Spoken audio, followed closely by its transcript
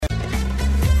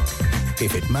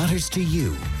If it matters to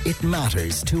you, it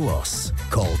matters to us.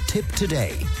 Call Tip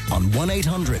today on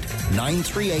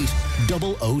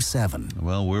 1-800-938-007.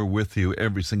 Well, we're with you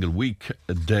every single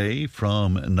weekday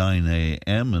from 9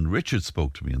 a.m. And Richard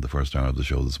spoke to me in the first hour of the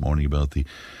show this morning about the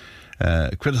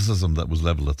criticism that was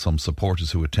levelled at some supporters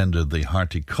who attended the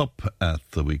Hearty Cup at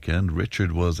the weekend.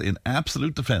 Richard was in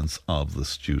absolute defence of the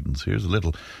students. Here's a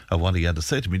little of what he had to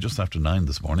say to me just after 9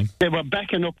 this morning. They were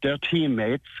backing up their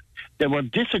teammates. They were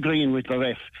disagreeing with the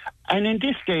ref. And in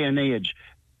this day and age,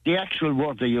 the actual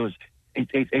word they use,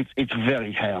 it's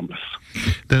very harmless.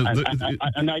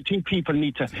 And I think people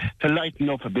need to lighten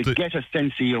up a bit, get a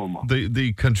sense of humour.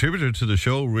 The contributor to the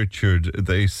show, Richard,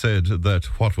 they said that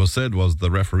what was said was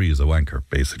the referee is a wanker,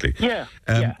 basically. Yeah.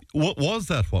 What was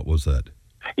that? What was said?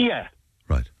 Yeah.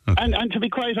 Right. Okay. And to be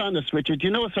quite honest, Richard, you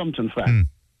know something, Frank?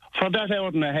 For that hour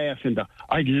and a half in there,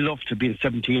 I'd love to be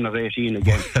 17 or 18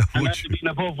 again. And I'd have been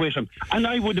above with him. And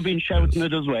I would have been shouting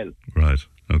it as well. Right.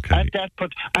 Okay.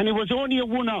 And it was only a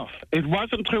one-off. It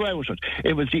wasn't throughout it.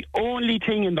 It was the only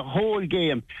thing in the whole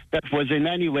game that was in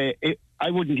any way,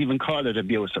 I wouldn't even call it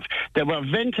abusive. They were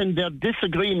venting their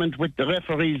disagreement with the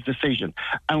referee's decision.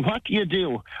 And what you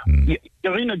do,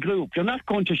 you're in a group, you're not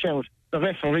going to shout, the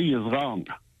referee is wrong.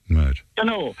 Right. You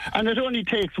know, and it only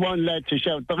takes one lad to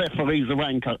shout, the referee's a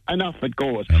wanker, and off it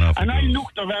goes. And I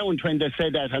looked around when they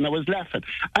said that, and I was laughing.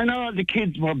 And all the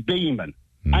kids were beaming.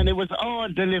 And it was all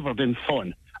delivered in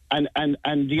fun. And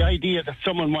the idea that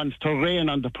someone wants to rain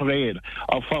on the parade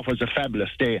of what was a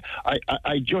fabulous day,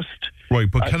 I just... Right,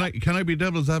 but can I be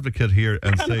devil's advocate here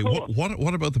and say,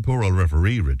 what about the poor old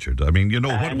referee, Richard? I mean, you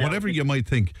know, whatever you might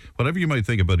think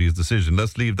about his decision,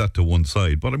 let's leave that to one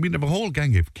side. But I mean, if a whole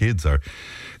gang of kids are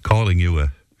calling you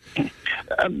a...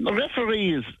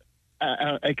 referees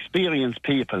are experienced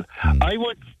people. I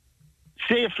would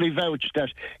safely vouch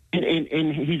that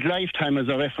in his lifetime as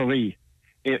a referee,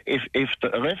 if the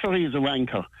referee is a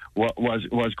wanker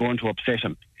was going to upset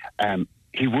him,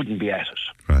 he wouldn't be at it.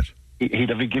 Right. He'd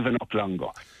have given up long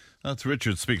ago. That's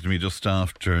Richard speaking to me just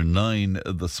after 9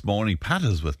 this morning. Pat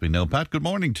is with me now. Pat, good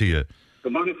morning to you.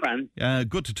 Good morning, Fran.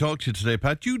 Good to talk to you today,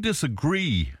 Pat. Do you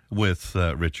disagree with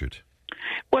Richard?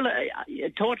 Well, I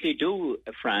totally do,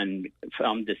 Fran,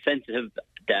 from the sensitive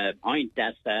point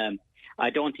that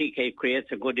I don't think it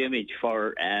creates a good image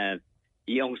for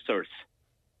youngsters.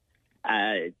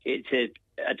 I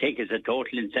think it's a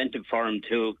total incentive for them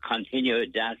to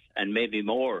continue that and maybe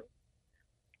more.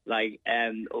 Like,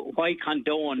 why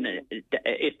condone?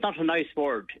 It's not a nice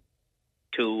word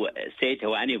to say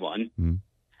to anyone,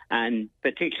 and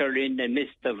particularly in the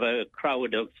midst of a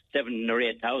crowd of 7,000 or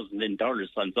 8,000 in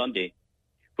Thurles on Sunday,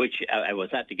 which I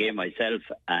was at the game myself,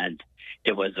 and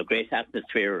there was a great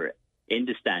atmosphere in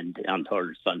the stand on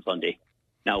Thurles on Sunday.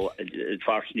 Now,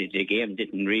 unfortunately, the game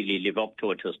didn't really live up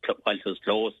to it while it was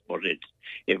close, but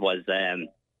it wasn't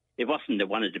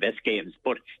one of the best games.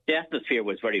 But the atmosphere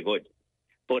was very good.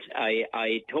 But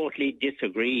I totally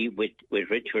disagree with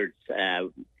Richard's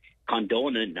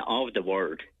condoning of the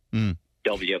word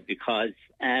W, because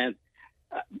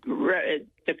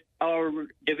our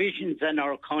divisions and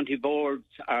our county boards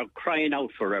are crying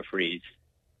out for referees.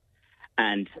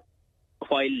 And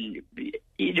while,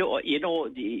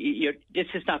 this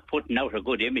is not putting out a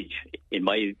good image, in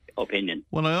my opinion.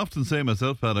 Well, I often say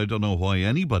myself, Pat, I don't know why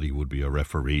anybody would be a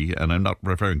referee, and I'm not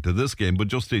referring to this game, but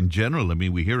just in general. I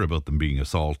mean, we hear about them being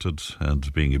assaulted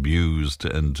and being abused,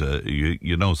 and, so,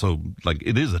 like,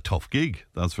 it is a tough gig,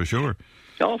 that's for sure.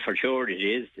 Oh, for sure it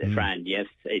is, Fran, yes,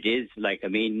 it is. Like, I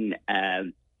mean,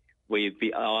 we've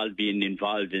all been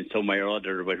involved in some way or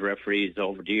other with referees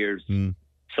over the years.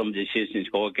 Some decisions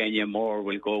go against you, more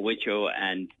will go with you.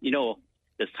 And,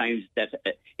 there's times that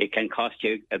it can cost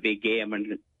you a big game,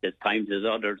 and there's times there's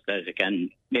others that it can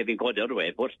maybe go the other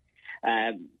way. But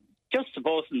just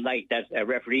supposing like that a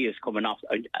referee is coming off,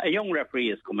 a young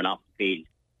referee is coming off the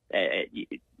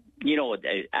field,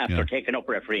 after taking up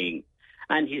refereeing,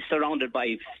 and he's surrounded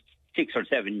by 6 or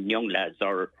 7 young lads,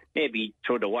 or maybe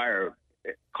through the wire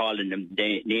calling them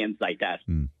names like that.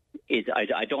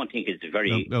 I don't think it's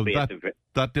very creative.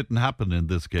 That didn't happen in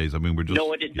this case. I mean, we're just...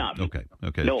 No, it did not. Okay.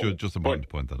 No, just important to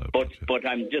point that out. But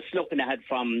I'm just looking ahead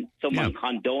from someone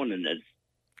condoning it.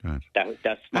 Right.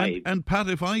 That's my... And Pat,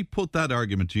 if I put that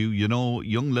argument to you,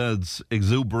 young lads'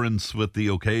 exuberance with the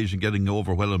occasion, getting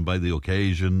overwhelmed by the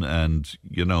occasion, and,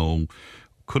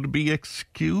 could it be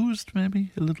excused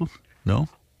maybe a little? No?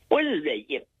 Well,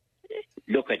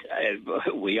 look,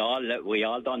 we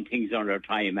all done things on our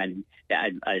time, and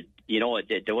there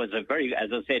was a very,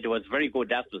 as I said, there was very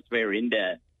good atmosphere in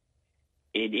the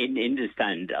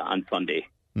stand on Sunday.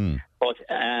 But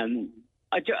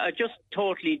I just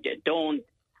totally don't.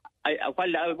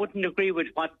 I wouldn't agree with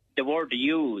what the word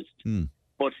used,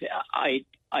 but I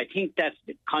think that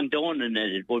condoning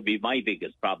it would be my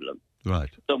biggest problem. Right.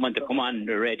 Someone to come on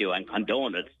the radio and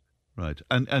condone it. Right.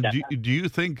 And do you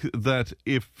think that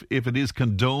if it is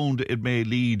condoned, it may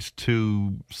lead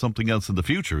to something else in the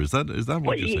future? Is that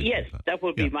what you're saying? Yes, that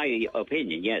would be my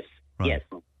opinion. Yes. Right.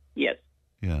 Yes.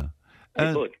 Yeah.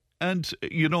 Very good. And,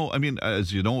 I mean,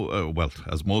 as you know,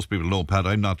 as most people know, Pat,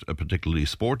 I'm not a particularly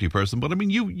sporty person, but I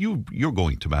mean, you're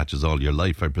going to matches all your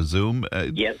life, I presume.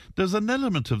 Yes. There's an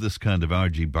element of this kind of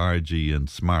argy-bargy and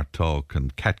smart talk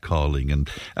and catcalling and,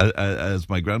 as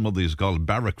my grandmother used to call it,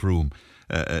 barrack room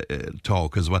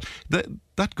talk as well.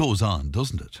 That goes on,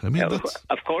 doesn't it? I mean,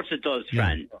 of course it does,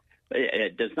 Fran.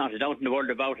 There's not a doubt in the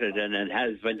world about it, and it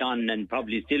has went on and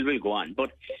probably still will go on.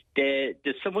 But there's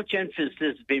so much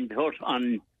emphasis been put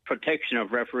on protection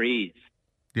of referees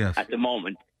at the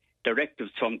moment.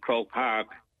 Directives from Croke Park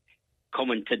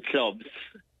coming to clubs,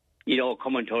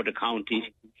 coming to the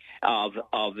county of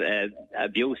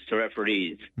abuse to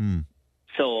referees.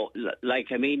 So,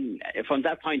 from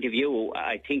that point of view,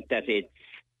 I think that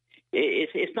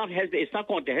it's not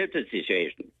going to help the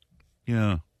situation.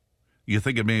 Yeah. You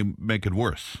think it may make it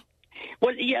worse?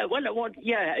 Well, yeah.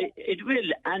 It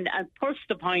will. And first,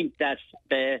 the point that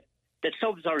the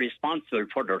clubs are responsible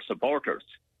for their supporters.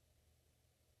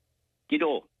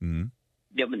 No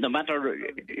matter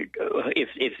if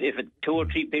 2 or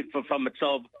 3 people from a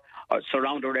club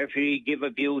surround a referee, give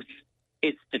abuse,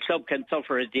 the club can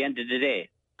suffer at the end of the day.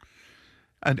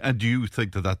 And do you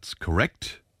think that that's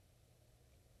correct?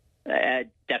 That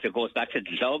it goes back to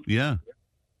the club? Yeah.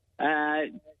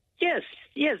 Yes.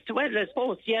 Well, I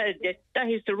suppose, that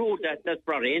is the rule that's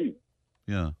brought in.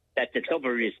 Yeah. That the club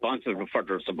are responsible for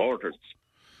their supporters.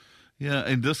 Yeah,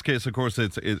 in this case, of course,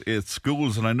 it's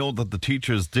schools, and I know that the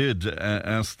teachers did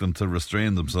ask them to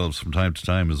restrain themselves from time to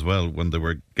time as well when they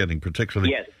were getting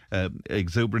particularly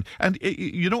exuberant. And,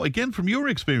 again, from your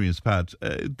experience, Pat,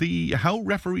 how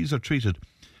referees are treated,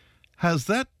 has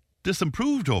that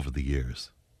disimproved over the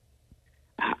years?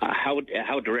 How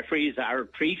the referees are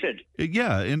treated?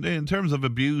 Yeah, in terms of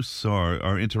abuse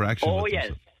or interaction. Oh,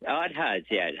 yes. Oh, it has.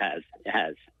 Yeah, it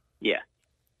has. Yeah.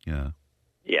 Yeah.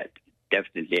 Yeah,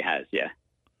 definitely has. Yeah.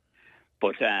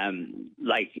 But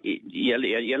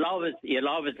you'll always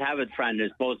have it, Fran. I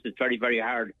suppose it's very, very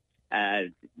hard.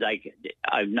 I'm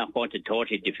not going to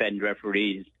totally defend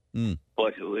referees,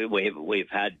 but we've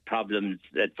had problems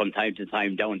that from time to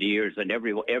time down the years, and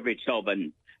every club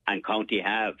and county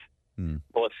have.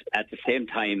 But at the same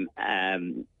time,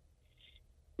 in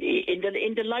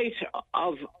the light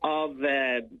of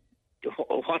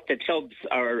what the clubs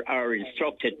are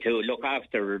instructed to look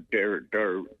after their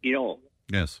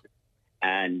yes,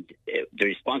 and the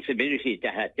responsibility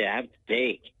that they have to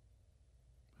take.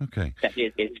 Okay, that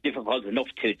it's difficult enough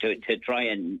to try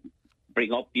and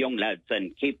bring up young lads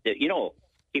and keep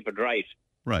it right.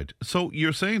 Right. So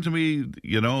you're saying to me,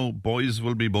 boys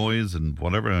will be boys and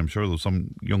whatever. I'm sure there's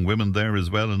some young women there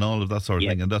as well and all of that sort of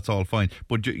thing, and that's all fine.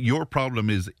 But your problem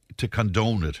is to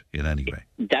condone it in any way.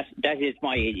 That's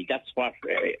what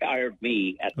irked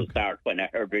me at the start when I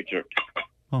heard Richard.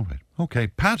 All right. Okay.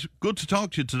 Pat, good to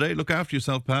talk to you today. Look after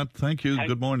yourself, Pat. Thank you.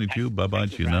 Good morning to you. Bye-bye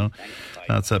to you now.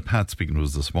 That's Pat speaking to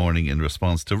us this morning in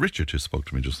response to Richard, who spoke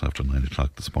to me just after 9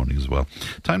 o'clock this morning as well.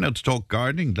 Time now to talk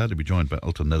gardening. Glad to be joined by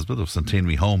Ultan Nesbitt of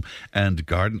Centenary Home and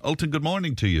Garden. Ultan, good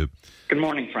morning to you. Good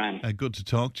morning, Fran. Good to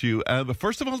talk to you. But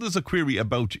first of all, there's a query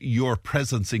about your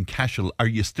presence in Cashel. Are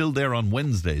you still there on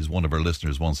Wednesdays? One of our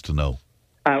listeners wants to know.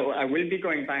 I will be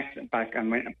going back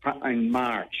in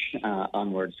March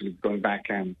onwards. We'll be going back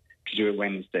to do a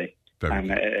Wednesday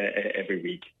every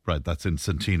week. Right, that's in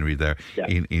Centenary there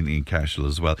in Cashel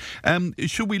as well.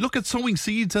 Should we look at sowing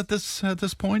seeds at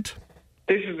this point?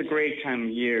 This is a great time of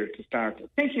year to start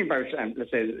thinking about,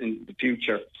 let's say, in the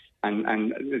future,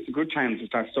 and it's a good time to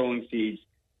start sowing seeds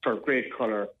for great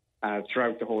colour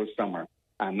throughout the whole summer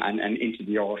and into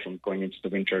the autumn, going into the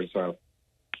winter as well.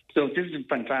 So this is a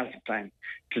fantastic time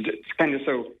to kind of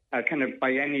sow kind of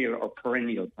biennial or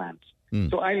perennial plants.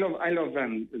 So I love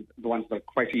the ones that are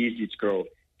quite easy to grow.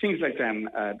 Things like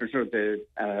there's sort of the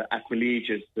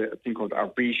Aquilegias, the thing called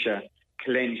Arboretia,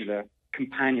 Calendula,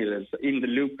 Campanulas, even the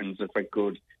lupins are quite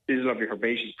good. These are lovely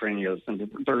herbaceous perennials, and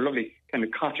they're lovely kind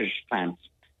of cottage plants.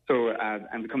 So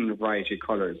and they come in a variety of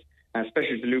colours.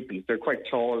 Especially the lupins, they're quite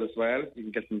tall as well. You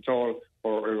can get them tall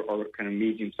or kind of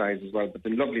medium size as well, but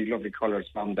they're lovely, lovely colours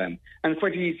from them. And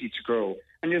quite easy to grow.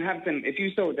 And you'll have them, if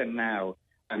you sow them now,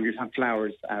 you'll have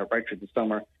flowers right through the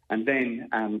summer. And then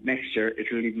next year,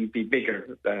 it will even be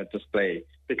bigger display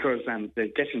because they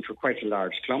get into quite a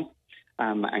large clump.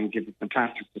 and give a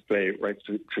fantastic display right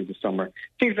through the summer.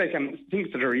 Things like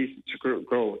things that are easy to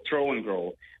throw and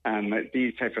grow.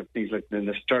 These type of things like the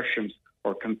nasturtiums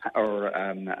or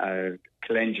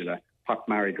calendula, pot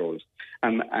marigolds,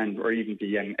 or even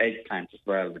the eggplant as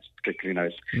well, which is particularly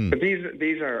nice. But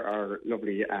these are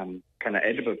lovely kind of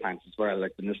edible plants as well,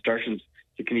 like the nasturtiums.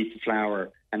 You can eat the flower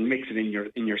and mix it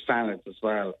in your salads as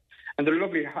well. And they're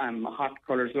lovely hot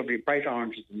colours, lovely bright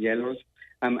oranges and yellows.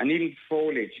 And even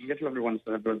foliage. You can get lovely ones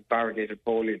that have variegated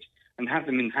foliage and have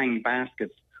them in hanging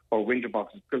baskets or window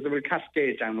boxes, because they will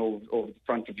cascade down over the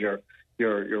front of your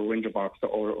window box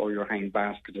or your hanging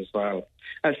basket as well.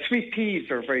 Sweet peas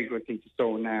are a very good thing to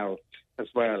sow now as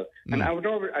well. And I'd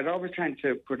always try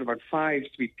to put about 5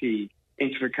 sweet peas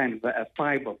into a kind of a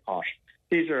fibre pot.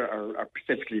 These are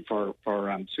specifically for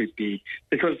sweet pea,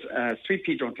 because sweet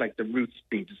pea don't like the roots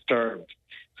being disturbed.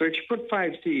 So if you put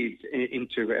 5 seeds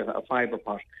into a fibre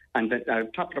pot and then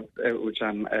top it up with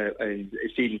a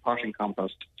seed and potting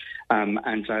compost, and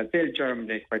they'll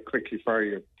germinate quite quickly for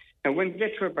you. Now, when you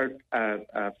get to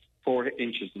about 4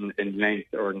 inches in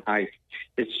length or in height,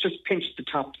 it's just pinch the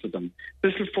tops of them.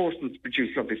 This will force them to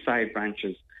produce lovely side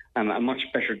branches and a much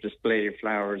better display of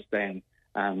flowers then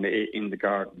in the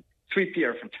garden. Sweet pea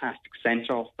are a fantastic scent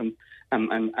off them.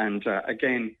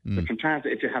 Again, they're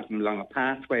fantastic if you have them along a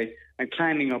pathway and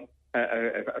climbing up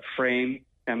a frame.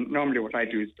 Normally what I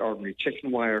do is ordinary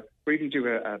chicken wire, or even do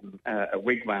a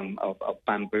wigwam of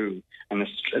bamboo and a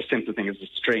simple thing as a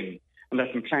string, and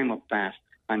let them climb up that,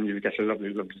 and you'll get a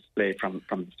lovely, lovely display from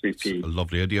the sweet pea. A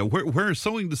lovely idea. Where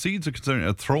sowing the seeds are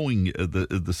concerned, throwing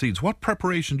the seeds, what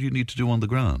preparation do you need to do on the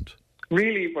ground?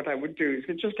 Really, what I would do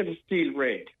is just get a steel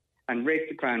rake and rake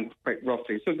the ground quite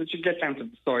roughly so that you get down to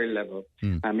the soil level.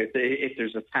 If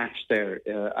there's a patch there,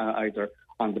 either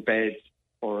on the beds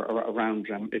or around,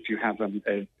 if you have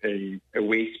a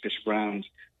waste bit of ground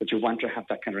that you want to have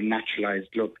that kind of naturalised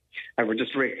look, I would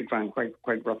just rake the ground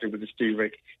quite roughly with a steel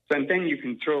rake. So, and then you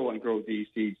can throw and grow these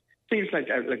seeds. Things like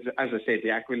as I say, the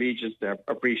aquiledias, the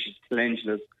arboreas,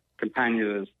 calendulas,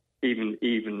 campanulas, even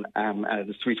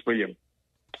the sweet william.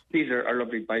 These are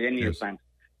lovely biennial plants,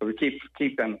 but we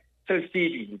keep them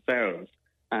self-seeding themselves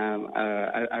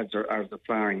as they're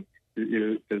flowering.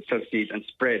 They'll self-seed and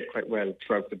spread quite well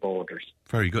throughout the borders.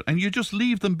 Very good. And you just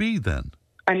leave them be then?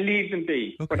 And leave them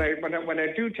be. Okay. What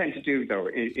I do tend to do, though,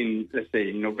 in let's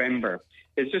say in November,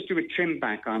 is just do a trim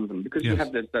back on them, because you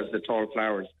have the tall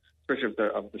flowers, especially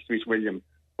of the sweet william,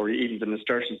 or even the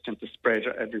nasturtiums tend to spread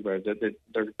everywhere.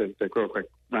 They grow quite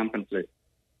rampantly.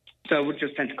 So I would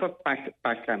just tend to cut back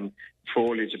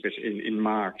foliage a bit in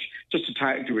March, just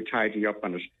to do a tidy up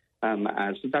on it.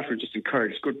 So that would just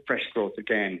encourage good fresh growth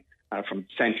again from the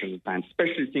centre of the plant,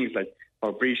 especially things like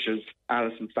arboreas,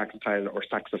 Alison saxatile or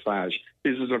saxifrage.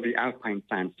 These are lovely alpine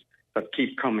plants that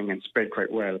keep coming and spread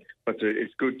quite well, but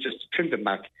it's good just to trim them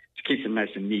back to keep them nice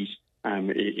and neat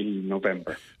in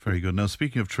November. Very good. Now,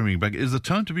 speaking of trimming back, is it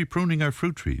time to be pruning our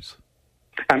fruit trees?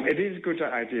 It is a good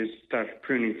idea to start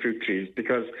pruning fruit trees,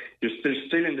 because you're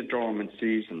still in the dormant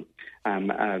season, and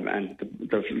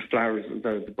the flowers,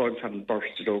 the buds haven't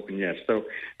bursted open yet. So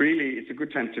really, it's a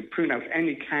good time to prune out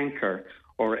any canker.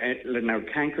 Now,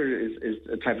 canker is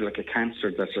a type of like a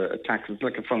cancer that attacks. It's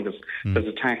like a fungus that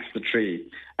attacks the tree,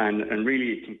 and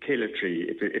really it can kill a tree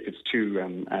if it's too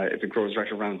if it grows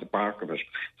right around the bark of it.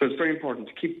 So it's very important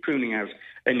to keep pruning out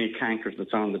any cankers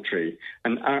that's on the tree,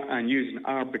 and using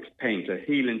Arbix paint, a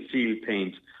heal and seal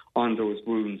paint, on those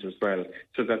wounds as well,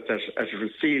 so that it will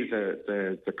seal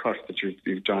the cut that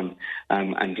you've done,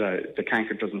 and the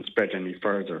canker doesn't spread any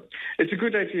further. It's a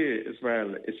good idea as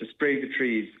well is to spray the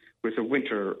trees with a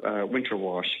winter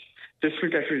wash. This will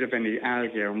get rid of any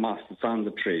algae or moss that's on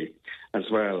the tree as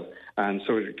well, and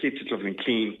so it keeps it lovely and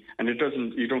clean, and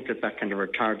you don't get that kind of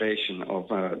retardation of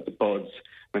the buds.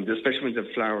 Especially when the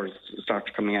flowers start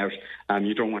coming out,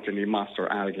 you don't want any moss or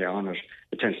algae on it.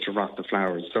 It tends to rot the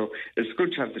flowers. So it's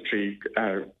good to have the tree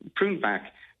pruned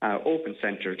back,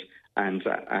 open-centred, and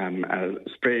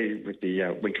spray with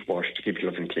the winter wash to keep it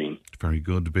lovely and clean. Very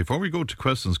good. Before we go to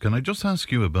questions, can I just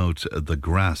ask you about the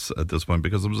grass at this point?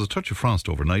 Because there was a touch of frost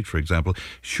overnight, for example.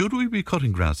 Should we be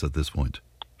cutting grass at this point?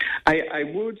 I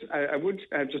would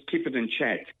just keep it in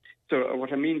check. So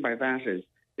what I mean by that is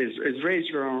raise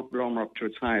your lawnmower up to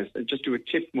its highest and just do a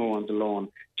tip mow on the lawn,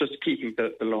 just keeping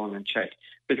the lawn in check.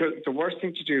 Because the worst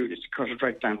thing to do is to cut it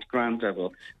right down to ground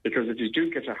level, because if you do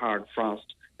get a hard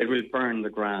frost, it will burn the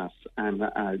grass, and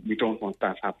you don't want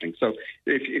that happening. So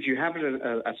if you have it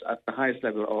at the highest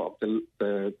level of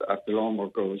the lawnmower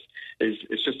goes, is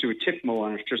just do a tip mow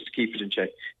on it just to keep it in check.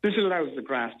 This allows the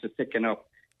grass to thicken up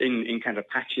in kind of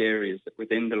patchy areas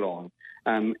within the lawn.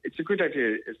 It's a good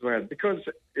idea as well, because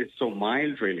it's so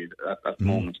mild really at the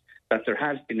moment, that there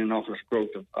has been an awful lot of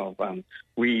growth of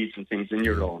weeds and things in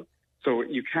your lawn. So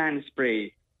you can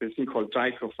spray this thing called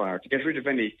Diclofar to get rid of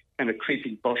any kind of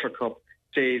creeping buttercup,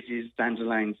 daisies,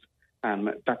 dandelions,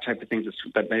 that type of thing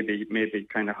that may be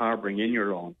kind of harbouring in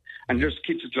your lawn, and just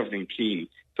keeps it lovely and clean.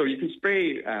 So you can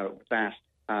spray that.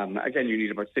 Again, you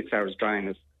need about 6 hours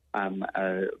dryness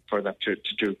for that to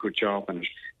do a good job on it.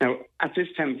 Now, at this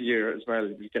time of the year as well,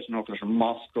 you get an awful lot of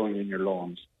moss growing in your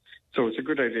lawns. So it's a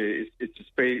good idea is to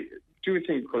spray, do a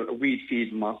thing called a weed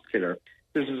feed moss killer.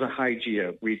 This is a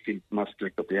Hygeia weed feed moss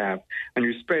killer that we have, and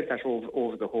you spread that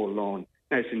over the whole lawn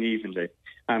nice and evenly.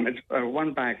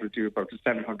 One bag will do about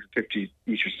 750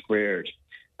 metres squared.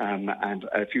 And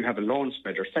if you have a lawn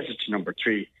spreader, set it to number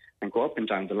 3 and go up and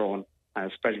down the lawn,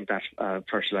 spreading that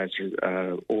fertiliser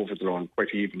over the lawn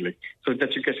quite evenly, so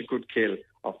that you get a good kill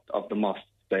of the moss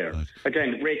there. Right.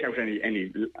 Again, rake out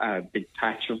any big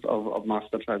patch of moss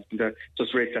that has been there.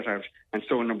 Just rake that out and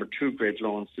sow number 2 grade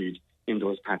lawn seed in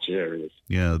those patchy areas.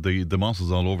 Yeah, the moss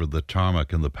is all over the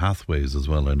tarmac and the pathways as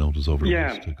well, I noticed over the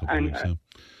last couple of weeks.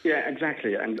 Yeah,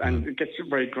 exactly, and it gets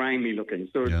very grimy looking.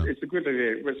 So it's a good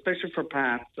idea, especially for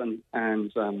paths and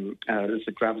there's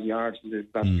a gravel yard.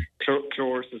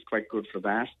 Chloris is quite good for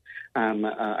that.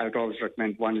 I would always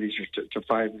recommend 1 litre to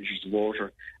 5 litres of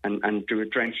water, and do a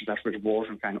drench of that with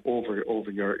water and kind of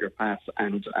over your paths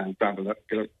and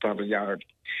gravel yard.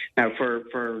 Now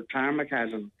for tarmac,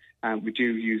 Adam, we do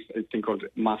use a thing called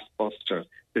Moss Buster.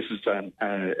 This is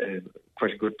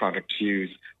quite a good product to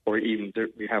use, or even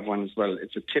we have one as well.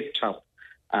 It's a tip-top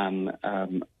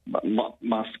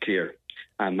moss clear,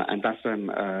 and that's 1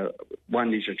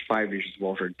 litre to 5 litres of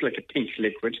water. It's like a pink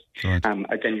liquid. Right.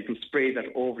 Again, you can spray that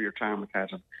over your tarmac,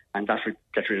 and that will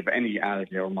get rid of any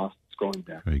algae or moss that's going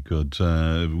there. Very good.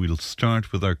 We'll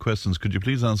start with our questions. Could you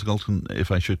please ask Alton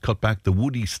if I should cut back the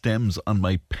woody stems on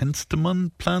my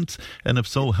penstemon plants, and if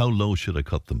so, how low should I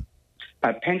cut them?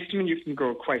 Penstemon, you can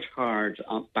go quite hard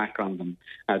back on them.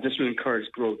 This will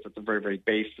encourage growth at the very, very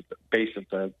base of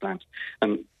the plant.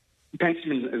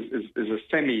 Penstemon is a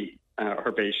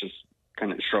semi-herbaceous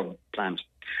kind of shrub plant.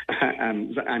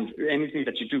 And anything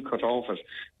that you do cut off it,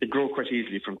 they grow quite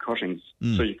easily from cuttings.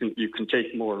 So you can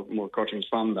take more cuttings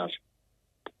from that.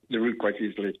 They root quite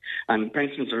easily. And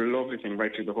penstemons are a lovely thing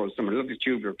right through the whole summer. Lovely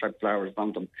tubular type flowers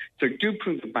on them. So do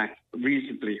prune them back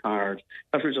reasonably hard.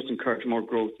 That will just encourage more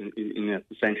growth in the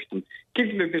centre. And give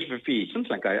them a bit of a feed,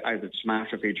 something like either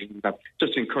tomato feed or something like that,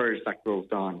 just to encourage that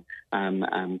growth on, and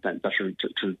that will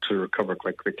to recover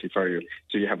quite quickly for you.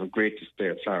 So you have a great display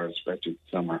of flowers right through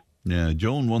the summer. Yeah,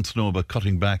 Joan wants to know about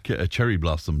cutting back a cherry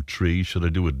blossom tree. Should I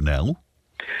do it now?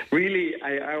 Really,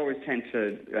 I always tend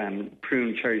to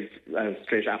prune cherries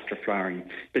straight after flowering,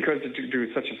 because they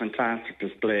do such a fantastic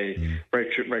display right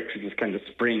through this kind of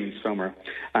spring, summer.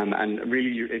 And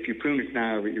really, if you prune it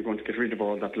now, you're going to get rid of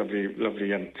all that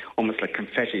lovely almost like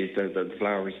confetti, the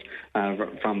flowers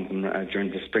from them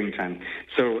during the springtime.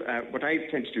 So what I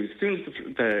tend to do, as soon as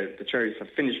the cherries have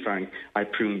finished flowering, I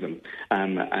prune them.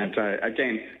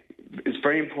 Again, it's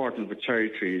very important with cherry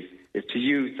trees is to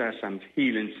use that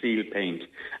heal and seal paint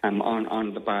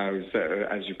on the boughs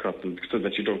as you cut them, so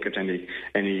that you don't get any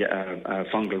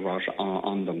fungal rot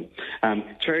on them.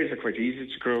 Cherries are quite easy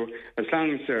to grow as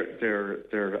long as they're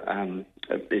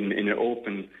in an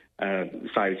open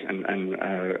site and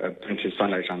plenty of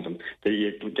sunlight on them.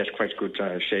 They get quite good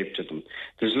shape to them.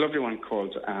 There's a lovely one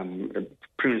called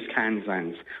Prunus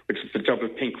cansans, which is the double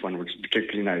pink one, which is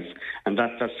particularly nice, and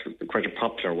that's quite a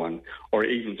popular one. Or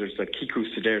even there's the Kiku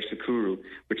Sudere Sakuru,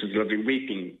 which is a lovely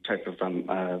weeping type of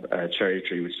cherry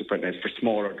tree, which is quite nice for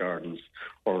smaller gardens.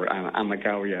 Or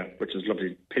Amagaria, which is a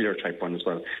lovely pillar type one as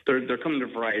well. They're coming in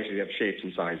a variety of shapes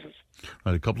and sizes.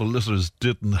 Right, a couple of listeners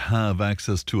didn't have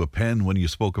access to a pen when you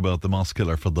spoke about the moss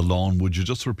killer for the lawn. Would you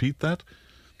just repeat that?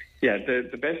 Yeah,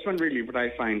 the best one really, what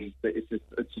I find is that it's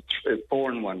a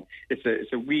foreign one.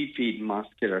 It's a weed feed moss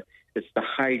killer. It's the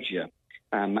Hygeia,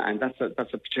 and that's a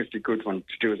particularly good one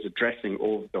to do as a dressing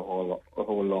over the whole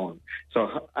lawn.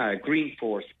 So Green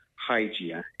Force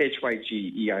Hygeia,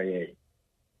 Hygeia.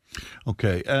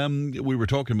 Okay, we were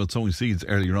talking about sowing seeds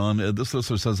earlier on. This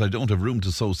listener says, I don't have room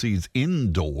to sow seeds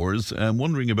indoors. I'm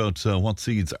wondering about what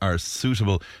seeds are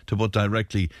suitable to put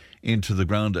directly into the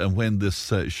ground and when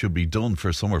this should be done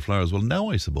for summer flowers. Well, now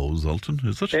I suppose, Alton,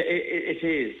 is it? It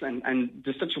is, and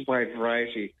there's such a wide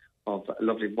variety of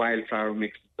lovely wildflower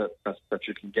mixes that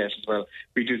you can get as well.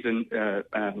 We do the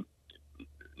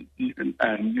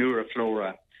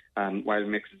Neuroflora wild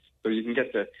mixes. So you can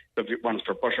get the lovely ones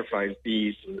for butterflies,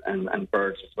 bees, and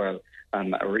birds as well,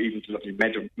 or even the lovely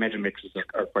meadow mixes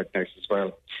are quite nice as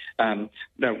well.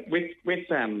 Now, with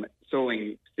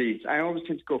sowing seeds, I always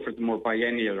tend to go for the more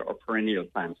biennial or perennial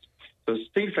plants. So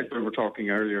things like we were talking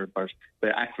earlier about the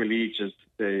aquilegias,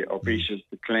 the aubrecias,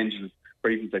 the calendulas, or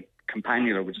even the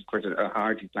campanula, which is quite a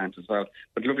hardy plant as well.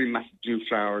 But lovely massive blue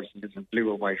flowers, blue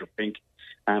or white or pink.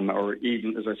 Or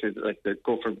even, as I said, like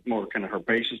go for more kind of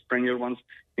herbaceous perennial ones,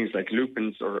 things like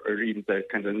lupins or even the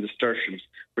kind of nasturtiums,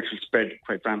 which will spread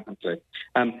quite rampantly.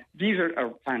 These are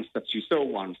plants that you sow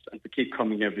once and they keep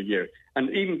coming every year. And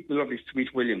even the lovely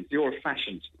sweet william, the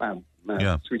old-fashioned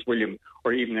sweet william,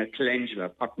 or even a calendula,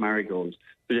 pot marigold.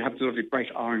 So you have the lovely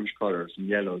bright orange colours and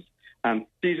yellows.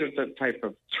 These are the type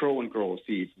of throw and grow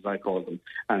seeds, as I call them.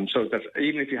 So that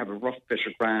even if you have a rough bit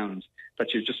of ground,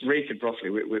 that you just rake it roughly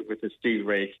with a steel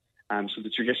rake, so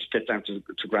that you get down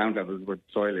to ground level where the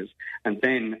soil is, and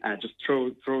then just throw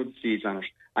the seeds on it,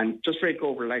 and just rake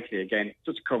over lightly again,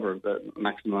 just to cover the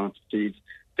maximum amount of seeds.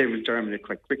 They will germinate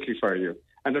quite quickly for you,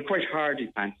 and they're quite hardy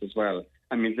plants as well.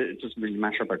 I mean, it doesn't really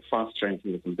matter about frost or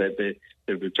anything with them.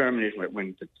 They will germinate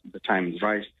when the time is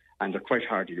right. And they're quite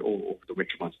hardy over the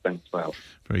winter months then as well.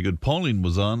 Very good. Pauline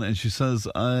was on and she says,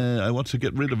 I want to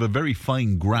get rid of a very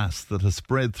fine grass that has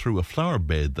spread through a flower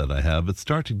bed that I have. It's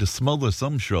starting to smother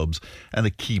some shrubs and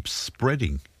it keeps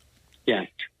spreading. Yeah.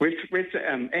 With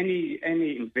any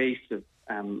invasive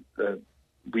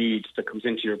weed that comes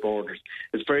into your borders,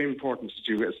 it's very important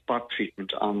to do a spot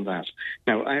treatment on that.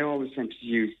 Now, I always tend to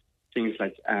use things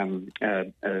like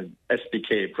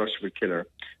SPK, brushwood killer,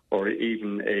 or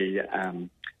even a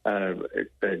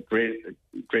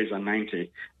Grazon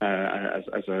 90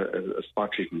 as a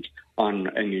spot treatment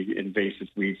on any invasive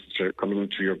weeds that are coming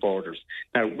into your borders.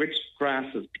 Now, with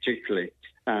grasses particularly,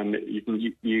 you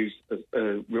can use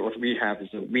what we have is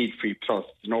a Weed-Free Plus,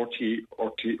 an RT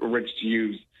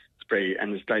ready-to-use spray,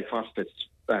 and it's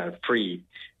glyphosate free.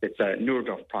 It's a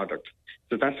Nurdorf product.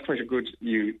 So that's quite a good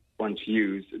one to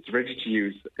use. It's ready to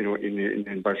use, in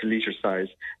about a litre size,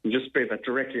 and just spray that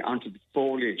directly onto the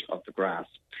foliage of the grass.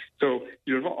 So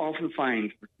you'll often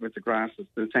find with the grasses,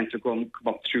 they tend to come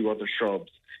up through other shrubs,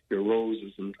 your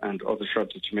roses and other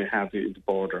shrubs that you may have in the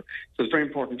border. So it's very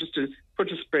important just to put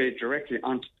the spray directly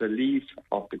onto the leaf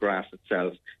of the grass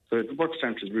itself, so it works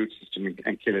down to the root system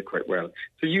and kill it quite well.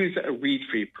 So use a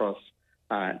Weed-Free Plus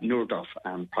Nurdorf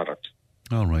product.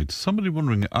 All right. Somebody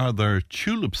wondering, are there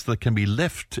tulips that can be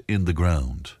left in the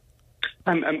ground?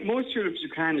 Most tulips you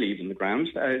can leave in the ground.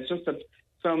 It's just that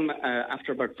some,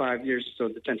 after about 5 years or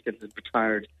so, they tend to get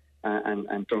retired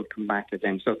and don't come back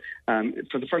again. So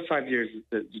for the first 5 years,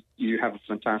 you have a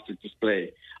fantastic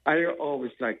display. I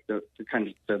always like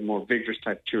the more vigorous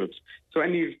type tulips. So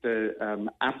any of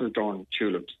the Apeldoorn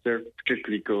tulips, they're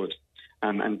particularly good.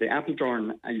 And the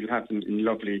Apeldoorn, you'll have them in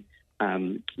lovely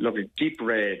deep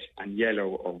red and yellow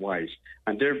or white.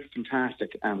 And they're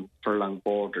fantastic for along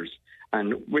borders.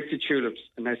 And with the tulips,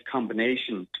 a nice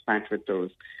combination to plant with those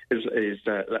is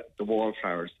the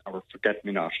wallflowers or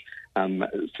forget-me-not.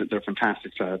 So they're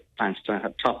fantastic plants to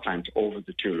have top plant over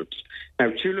the tulips. Now,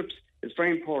 tulips, it's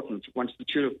very important, once the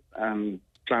tulip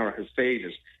flower has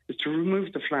faded, is to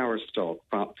remove the flower stalk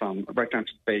from right down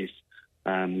to the base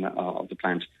of the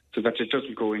plant, so that it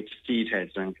doesn't go into seed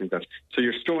heads or anything like that. So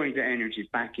you're storing the energy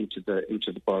back into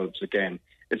the bulbs again.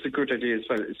 It's a good idea as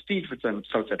well. It's feed with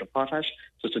sulfate of potash,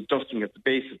 so it's a dusting at the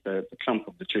base of the clump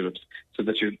of the tulips, so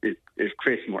that it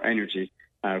creates more energy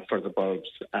for the bulbs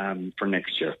for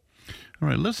next year. All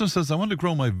right, listener says, I want to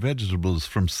grow my vegetables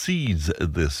from seeds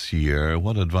this year.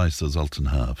 What advice does Ultan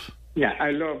have? Yeah,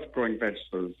 I love growing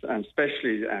vegetables, and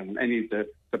especially any of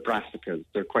the brassicas.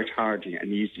 They're quite hardy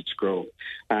and easy to grow.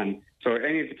 So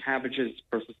any of the cabbages,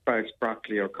 Brussels sprouts,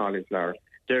 broccoli or cauliflower,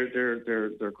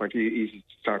 they're quite easy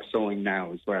to start sowing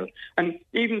now as well. And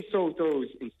even sow those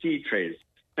in seed trays.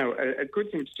 Now, a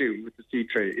good thing to do with the seed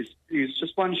tray is use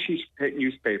just one sheet of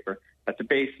newspaper at the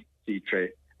base of the seed tray,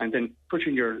 and then put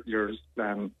in your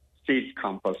seed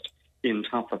compost in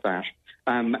top of that,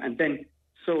 and then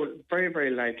sow very,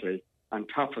 very lightly on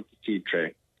top of the seed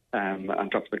tray, on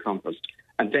top of the compost,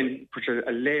 and then put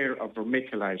a layer of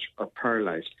vermiculite or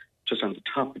perlite just on the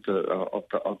top of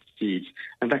the seeds,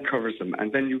 and that covers them.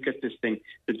 And then you get this thing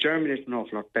that germinates an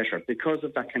awful lot better because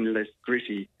of that kind of less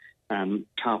gritty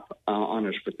top on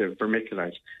it with the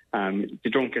vermiculite.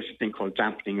 You don't get a thing called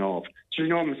dampening off. So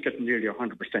you almost get nearly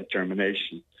 100%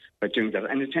 germination by doing that.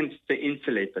 And it tends to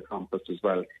insulate the compost as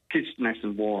well. Keeps it nice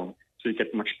and warm, so you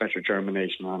get much better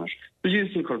germination on it. So use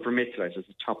a thing called vermiculite as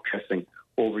a top dressing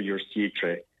over your seed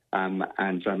tray.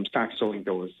 and start sowing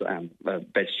those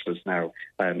vegetables now.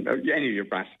 Any of your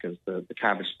brassicas, the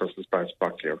cabbage, Brussels sprouts,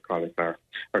 broccoli or cauliflower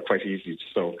are quite easy to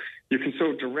sow. You can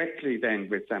sow directly then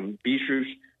with beetroot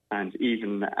and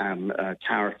even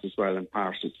carrots as well, and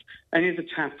parsnips. Any of the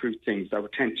taproot things, I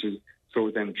would tend to sow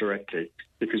them directly,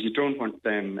 because you don't want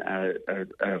them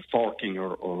forking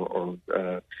or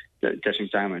getting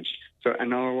damaged. So,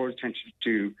 and all I always tend to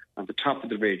do on the top of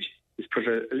the ridge is put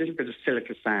a little bit of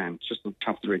silica sand just on the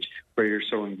top of the ridge where you're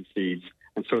sowing the seeds,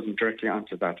 and sow them directly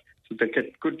onto that, so they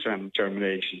get good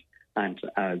germination, and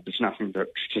there's nothing to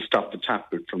stop the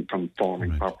taproot from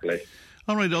forming properly.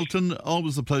 All right, Ultan,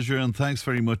 always a pleasure, and thanks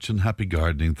very much, and happy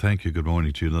gardening. Thank you. Good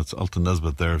morning to you. That's Ultan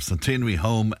Nesbitt there of Centenary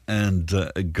Home and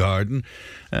Garden.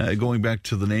 Going back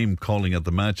to the name calling at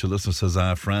the match, a listener says,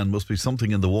 Fran, must be something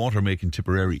in the water making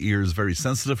Tipperary ears very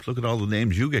sensitive. Look at all the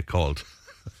names you get called.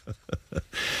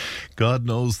 God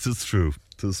knows 'tis true.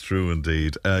 'Tis true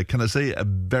indeed. Can I say a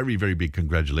very, very big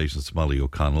congratulations to Molly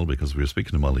O'Connell, because we were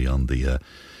speaking to Molly on the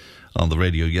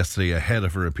radio yesterday ahead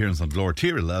of her appearance on Glór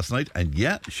Tíre last night, and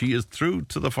she is through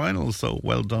to the final. So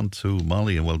well done to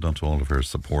Molly, and well done to all of her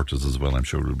supporters as well. I'm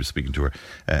sure we'll be speaking to her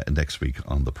next week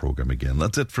on the programme again.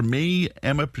 That's it from me.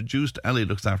 Emma produced, Ellie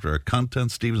looks after our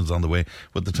content, Stephen's on the way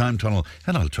with the Time Tunnel,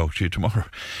 and I'll talk to you tomorrow.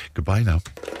 Goodbye now.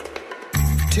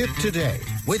 Tip Today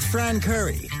with Fran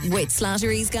Curry. With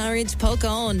Slattery's Garage, Puck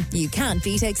On. You can't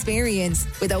beat experience.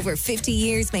 With over 50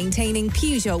 years maintaining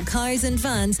Peugeot cars and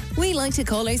vans, we like to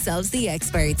call ourselves the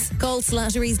experts. Call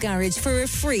Slattery's Garage for a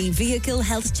free vehicle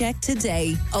health check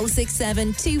today.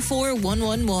 067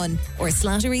 24111 or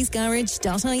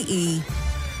slatterysgarage.ie.